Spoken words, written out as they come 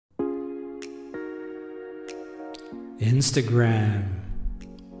Instagram.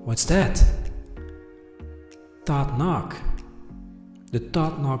 What's that? Todd Nauck. The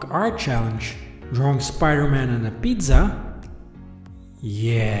Todd Nauck Art Challenge. Drawing Spider-Man and a pizza?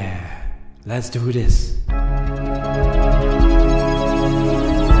 Yeah, let's do this.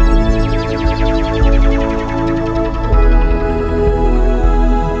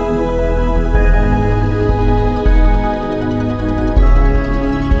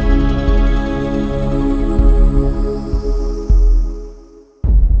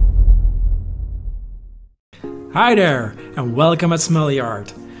 Hi there, and welcome at Smully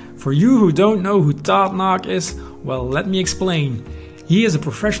Art. For you who don't know who Todd Nauck is, well, let me explain. He is a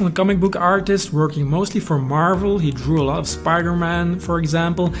professional comic book artist working mostly for Marvel. He drew a lot of Spider-Man, for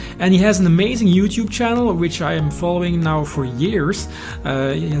example, and he has an amazing YouTube channel which I am following now for years.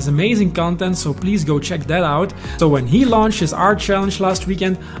 He has amazing content, so please go check that out. So when he launched his art challenge last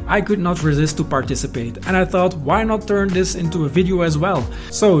weekend, I could not resist to participate, and I thought, why not turn this into a video as well?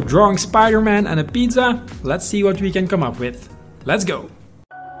 So drawing Spider-Man and a pizza, let's see what we can come up with. Let's go!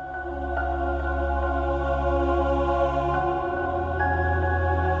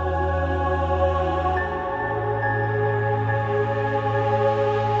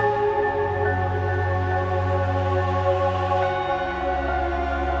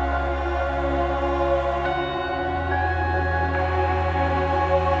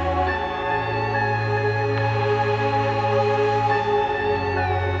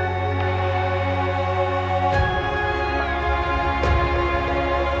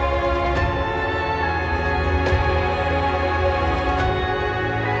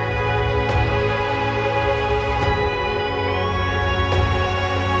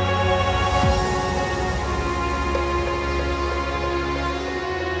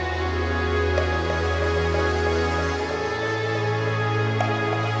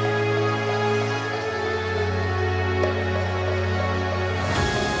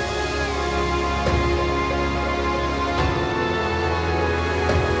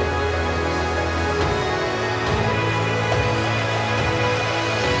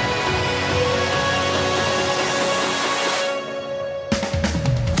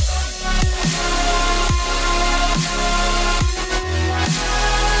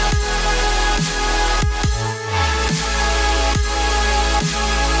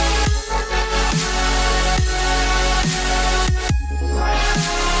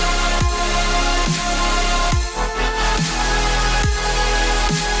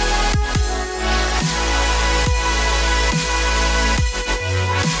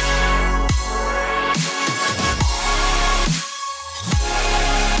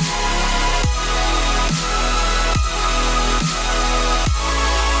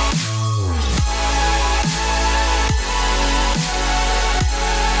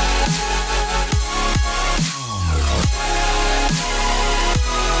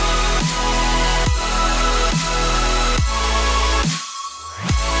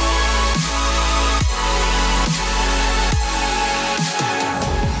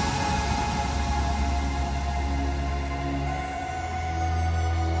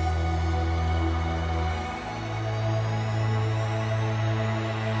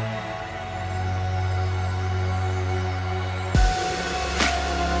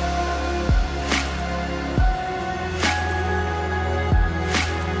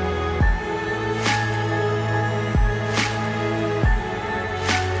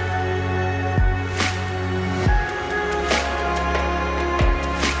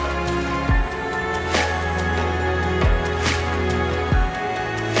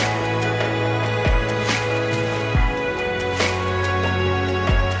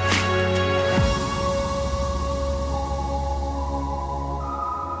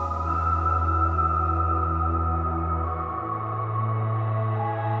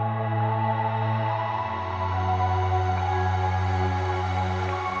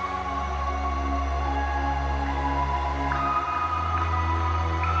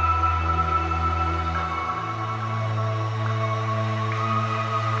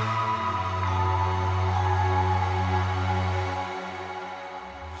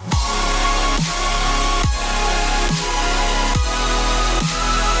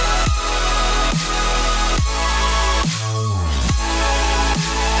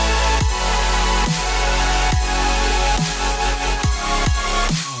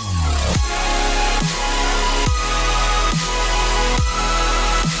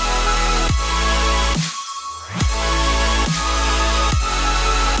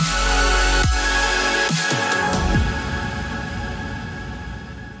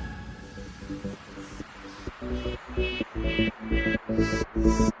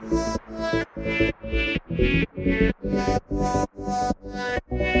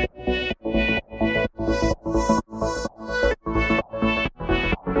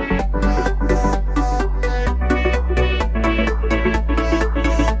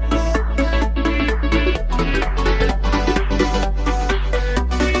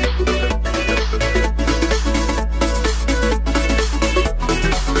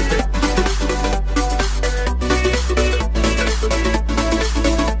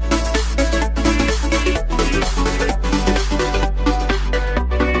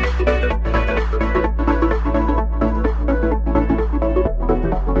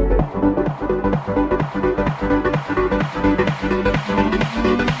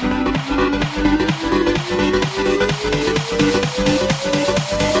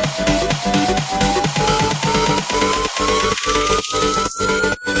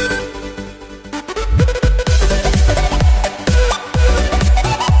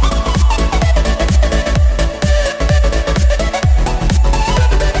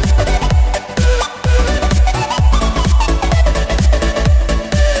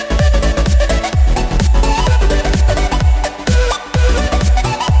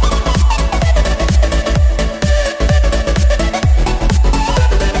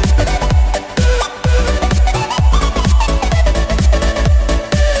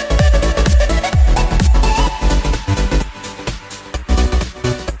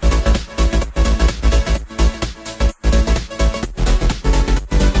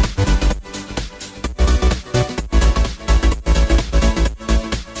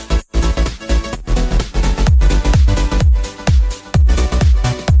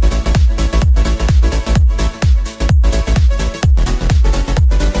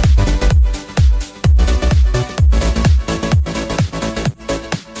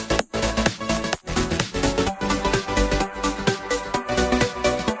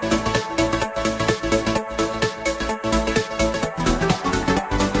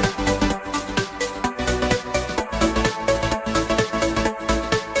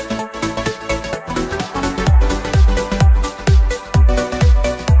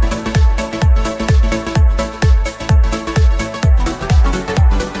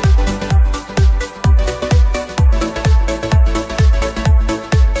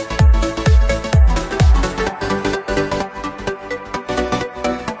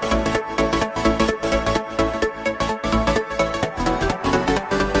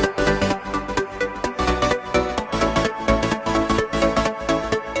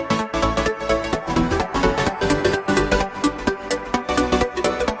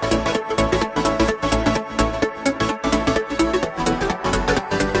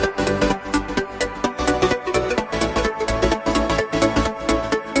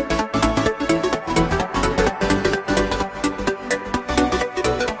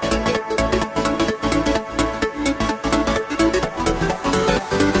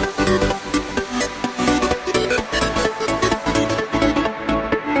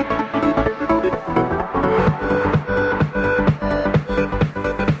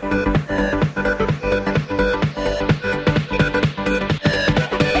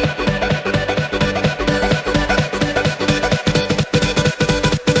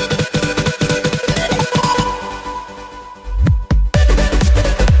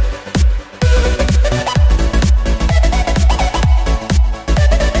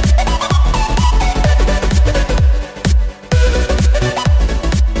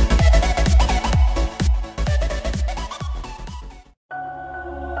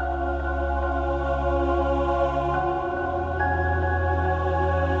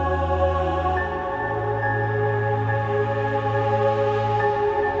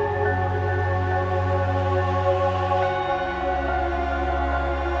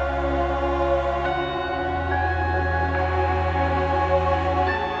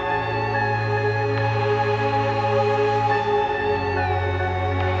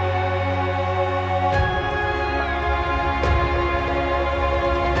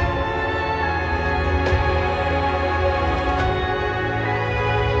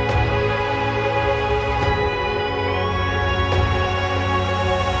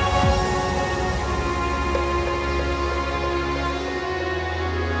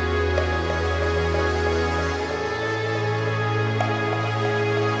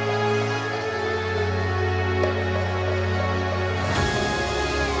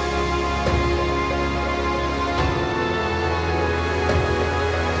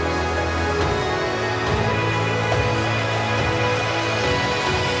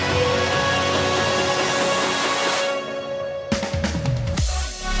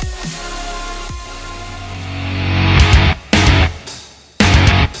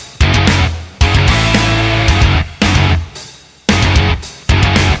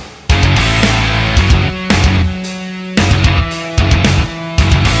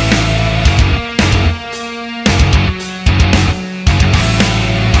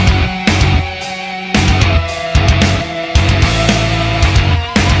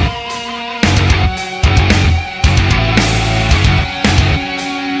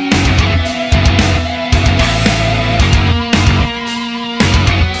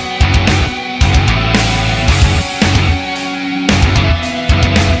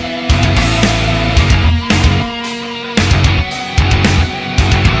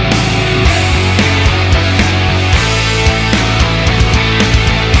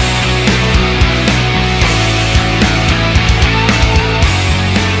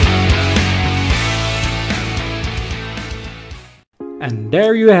 And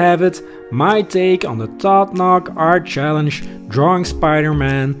there you have it, my take on the Todd Nauck Art Challenge, drawing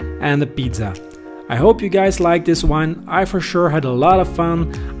Spider-Man and a pizza. I hope you guys like this one. I for sure had a lot of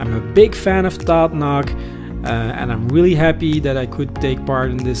fun. I'm a big fan of Todd Nauck, and I'm really happy that I could take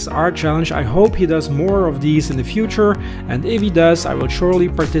part in this art challenge. I hope he does more of these in the future, and if he does, I will surely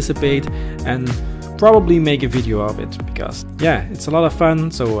participate and probably make a video of it, because yeah, it's a lot of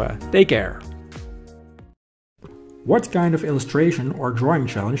fun, so take care. What kind of illustration or drawing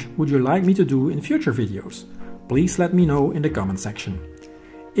challenge would you like me to do in future videos? Please let me know in the comment section.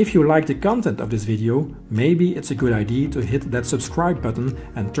 If you like the content of this video, maybe it's a good idea to hit that subscribe button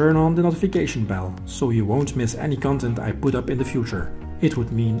and turn on the notification bell, so you won't miss any content I put up in the future. It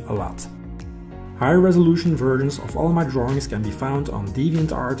would mean a lot. High resolution versions of all my drawings can be found on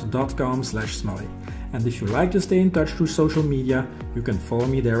deviantart.com/smully. And if you like to stay in touch through social media, you can follow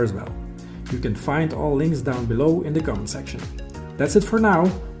me there as well. You can find all links down below in the comment section. That's it for now.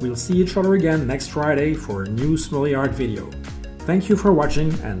 We'll see each other again next Friday for a new Smully Art video. Thank you for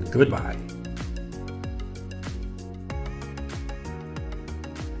watching and goodbye.